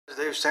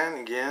Dave Stanton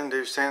again.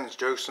 Dave Stanton's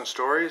Jokes and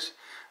Stories.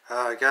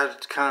 I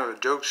got kind of a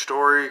joke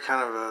story,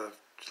 kind of a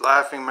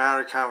laughing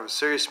matter, kind of a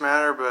serious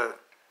matter, but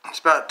it's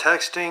about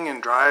texting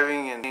and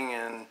driving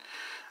and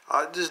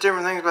just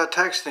different things about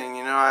texting.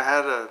 You know,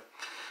 I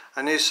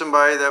knew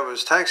somebody that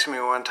was texting me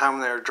one time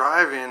when they were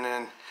driving,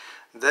 and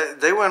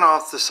they went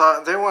off the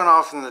side. They went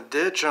off in the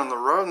ditch on the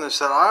road, and they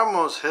said, I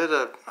almost hit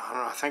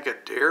I think a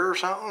deer or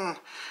something. And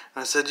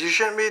I said, you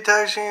shouldn't be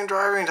texting and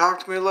driving.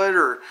 Talk to me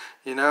later.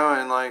 You know,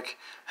 and like,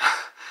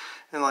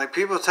 and like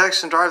people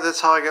text and drive.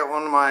 That's how I got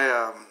one of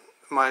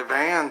my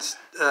vans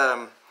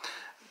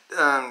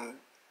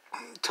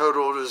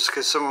totaled, is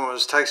because someone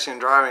was texting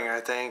and driving, I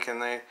think,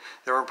 and they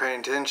weren't paying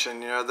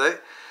attention. You know,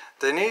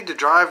 they need to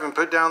drive and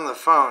put down the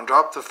phone,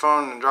 drop the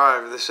phone and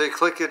drive. They say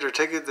click it or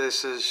take it. They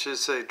should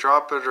say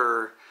drop it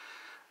or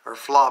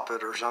flop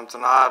it or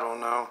something. I don't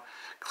know.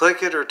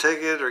 Click it or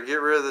take it or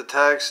get rid of the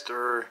text,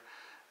 or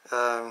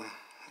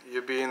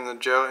you'll be in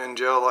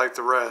jail like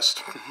the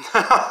rest.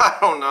 I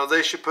don't know.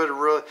 They should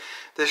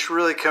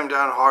really come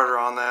down harder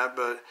on that.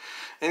 But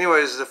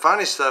anyways, the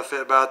funny stuff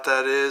about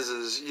that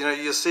is you know,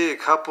 you'll see a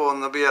couple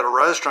and they'll be at a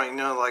restaurant, you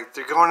know, like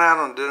they're going out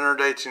on dinner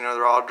dates, you know,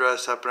 they're all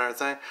dressed up and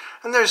everything,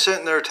 and they're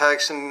sitting there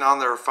texting on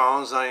their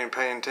phones, not even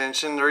paying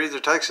attention. They're either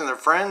texting their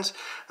friends,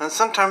 and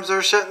sometimes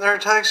they're sitting there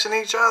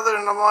texting each other,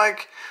 and I'm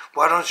like,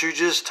 why don't you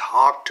just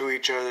talk to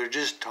each other?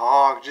 Just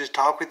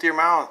talk with your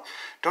mouth.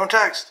 Don't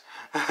text.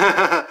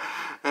 And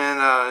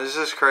it's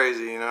just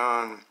crazy, you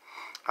know, and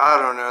I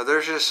don't know.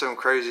 There's just some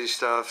crazy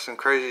stuff that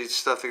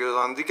goes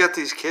on. You got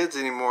these kids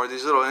anymore,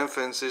 these little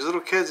infants, these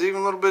little kids,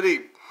 even little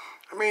bitty,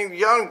 I mean,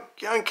 young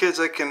kids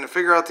that can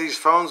figure out these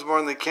phones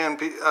more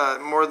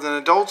than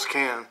adults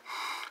can.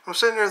 I'm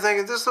sitting there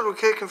thinking, this little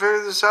kid can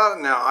figure this out.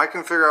 Now, I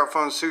can figure out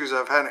phones too, because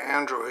I've had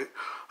Android.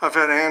 I've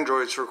had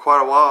Androids for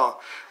quite a while.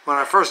 When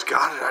I first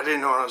got it, I didn't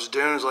know what I was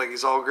doing. It was like,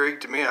 it's all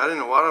Greek to me. I didn't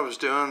know what I was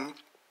doing.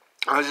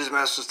 I was just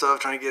messing with stuff,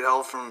 trying to get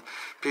help from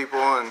people,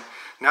 and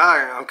now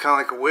I'm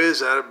kind of like a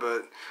whiz at it.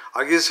 But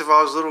I guess if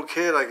I was a little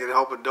kid, I could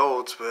help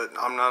adults, but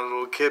I'm not a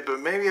little kid. But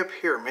maybe up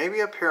here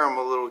I'm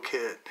a little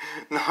kid.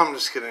 No, I'm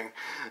just kidding.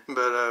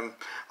 But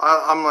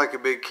I'm like a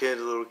big kid.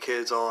 Little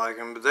kids, I like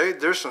them. But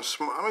there's some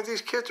smart. I mean,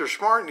 these kids are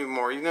smart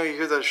anymore. You know, you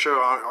hear that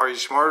show, Are You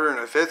Smarter Than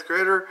a Fifth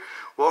Grader?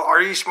 Well,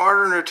 are you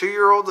smarter than a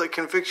 2-year-old that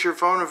can fix your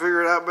phone and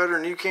figure it out better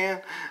than you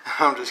can?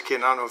 I'm just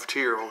kidding. I don't know if a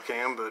 2-year-old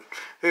can, but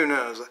who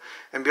knows?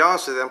 And to be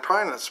honest with you, I'm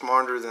probably not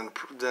smarter than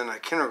a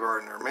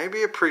kindergartner.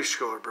 Maybe a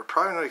preschooler, but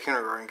probably not a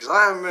kindergarten, because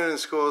I haven't been in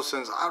school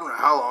since I don't know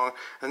how long,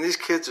 and these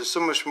kids are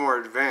so much more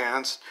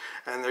advanced,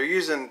 and they're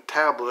using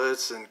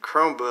tablets and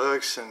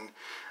Chromebooks and,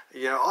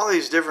 you know, all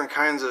these different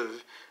kinds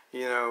of,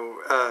 you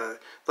know,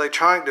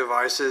 electronic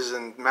devices,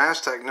 and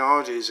mass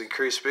technologies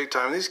increased big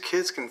time. These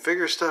kids can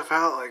figure stuff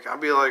out. Like, I'd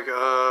be like,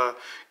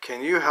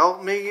 can you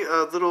help me,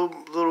 little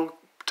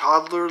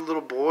toddler,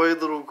 little boy,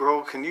 little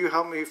girl, can you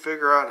help me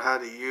figure out how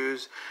to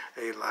use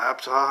a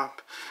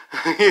laptop?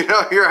 You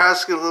know, you're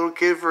asking a little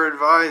kid for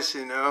advice,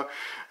 you know,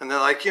 and they're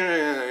like, you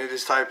know, you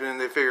just type it in,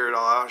 they figure it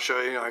all out and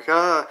show you, like,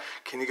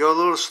 can you go a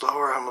little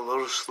slower? I'm a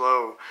little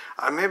slow.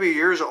 I may be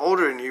years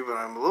older than you, but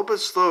I'm a little bit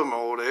slow in my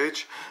old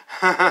age.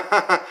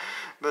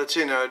 But,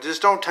 you know,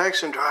 just don't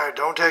text and drive.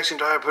 Don't text and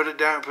drive. Put it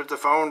down. Put the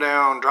phone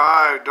down.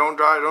 Drive. Don't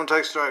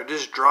text and drive.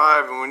 Just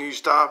drive. And when you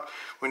stop,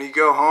 when you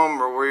go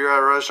home or where you're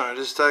at a restaurant,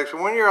 just text.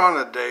 But when you're on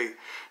a date,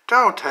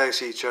 don't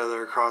text each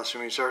other across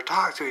from each other.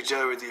 Talk to each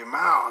other with your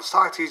mouths.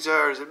 Talk to each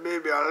other. Say,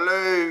 baby, I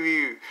love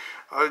you.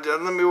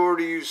 Let me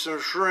order you some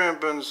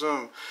shrimp and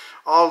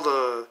all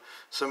the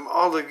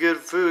good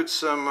food.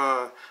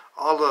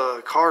 All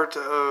the cart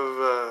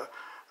of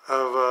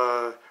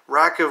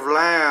rack of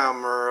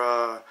lamb,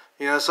 or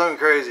you know, something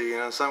crazy, you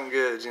know, something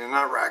good, you know,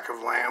 not rack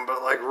of lamb,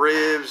 but like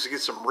ribs. Get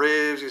some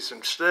ribs, get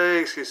some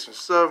steaks, get some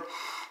stuff.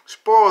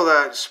 Spoil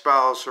that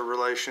spouse or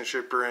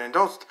relationship you're in.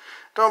 Don't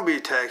be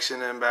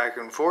texting them back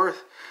and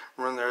forth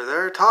when they're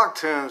there. Talk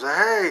to them. Say,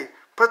 hey,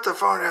 put the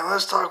phone down.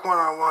 Let's talk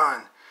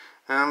one-on-one.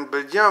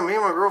 But yeah, me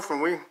and my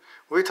girlfriend,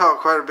 we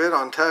talk quite a bit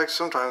on text.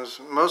 Sometimes,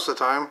 most of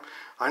the time,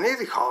 I need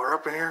to call her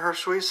up and hear her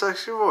sweet,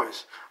 sexy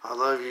voice. I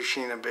love you,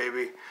 Sheena,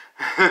 baby.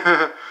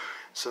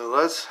 So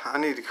I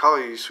need to call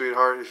you,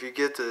 sweetheart. If you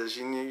get this,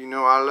 you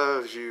know I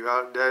love you.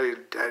 Daddy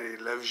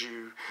loves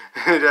you.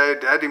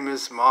 Daddy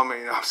miss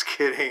mommy. No, I was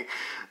kidding.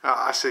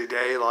 I say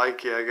daddy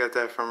like you. I got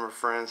that from her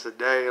friend. Said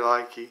daddy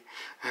like you.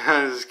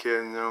 I'm just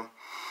kidding, though.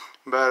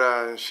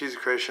 But she's a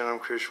Christian, I'm a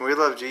Christian. We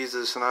love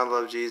Jesus, and I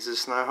love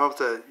Jesus. And I hope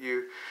that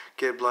you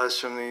get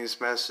blessed from these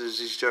messages,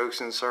 these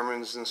jokes and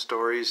sermons and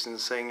stories and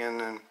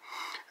singing and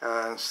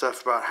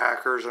stuff about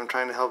hackers. I'm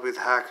trying to help you with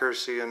hackers,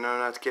 so you know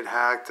not to get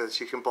hacked, that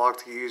you can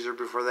block the user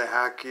before they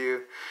hack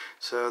you,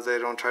 so they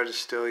don't try to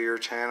steal your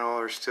channel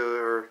or steal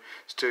your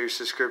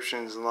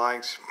subscriptions and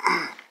likes.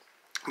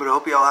 But I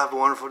hope you all have a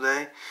wonderful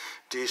day.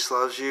 Jesus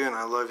loves you, and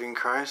I love you in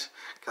Christ.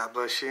 God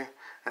bless you,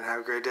 and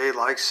have a great day.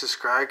 Like,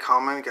 subscribe,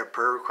 comment. Got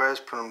prayer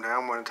requests, put them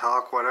down, want to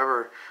talk,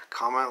 whatever.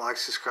 Comment, like,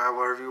 subscribe,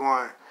 whatever you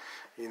want.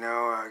 You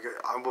know,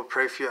 I will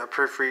pray for you. I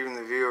pray for even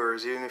the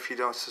viewers, even if you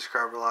don't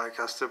subscribe or like.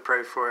 I still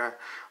pray for you.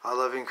 I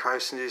love you in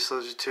Christ, and Jesus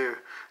loves you too.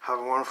 Have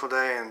a wonderful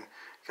day, and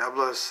God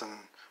bless, and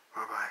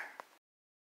bye-bye.